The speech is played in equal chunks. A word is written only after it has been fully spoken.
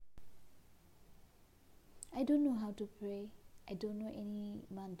I don't know how to pray. I don't know any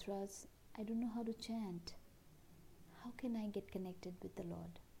mantras. I don't know how to chant. How can I get connected with the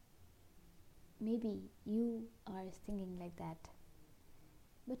Lord? Maybe you are thinking like that.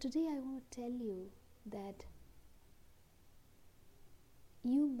 But today I want to tell you that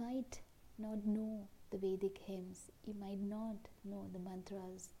you might not know the Vedic hymns. You might not know the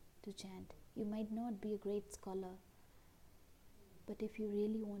mantras to chant. You might not be a great scholar. But if you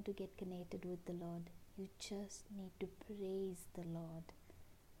really want to get connected with the Lord, you just need to praise the Lord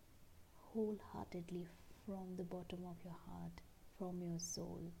wholeheartedly from the bottom of your heart, from your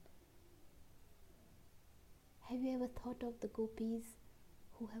soul. Have you ever thought of the gopis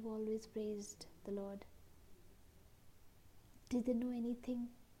who have always praised the Lord? Did they know anything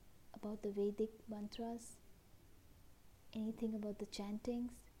about the Vedic mantras? Anything about the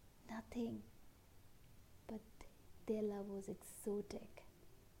chantings? Nothing. But their love was exotic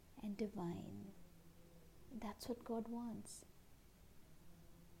and divine. That's what God wants.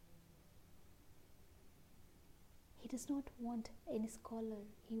 He does not want any scholar.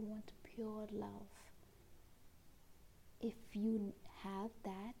 He wants pure love. If you have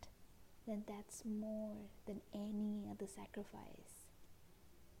that, then that's more than any other sacrifice.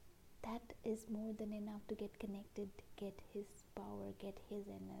 That is more than enough to get connected, get His power, get His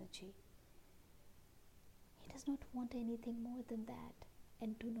energy. He does not want anything more than that.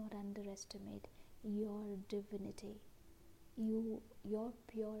 And do not underestimate your divinity. Your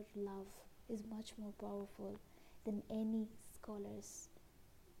pure love is much more powerful than any scholar's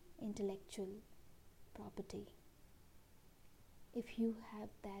intellectual property. If you have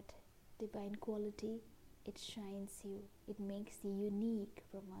that divine quality, it shines you. It makes you unique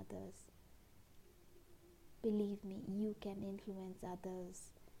from others. Believe me, you can influence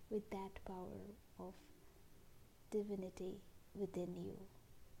others with that power of divinity within you.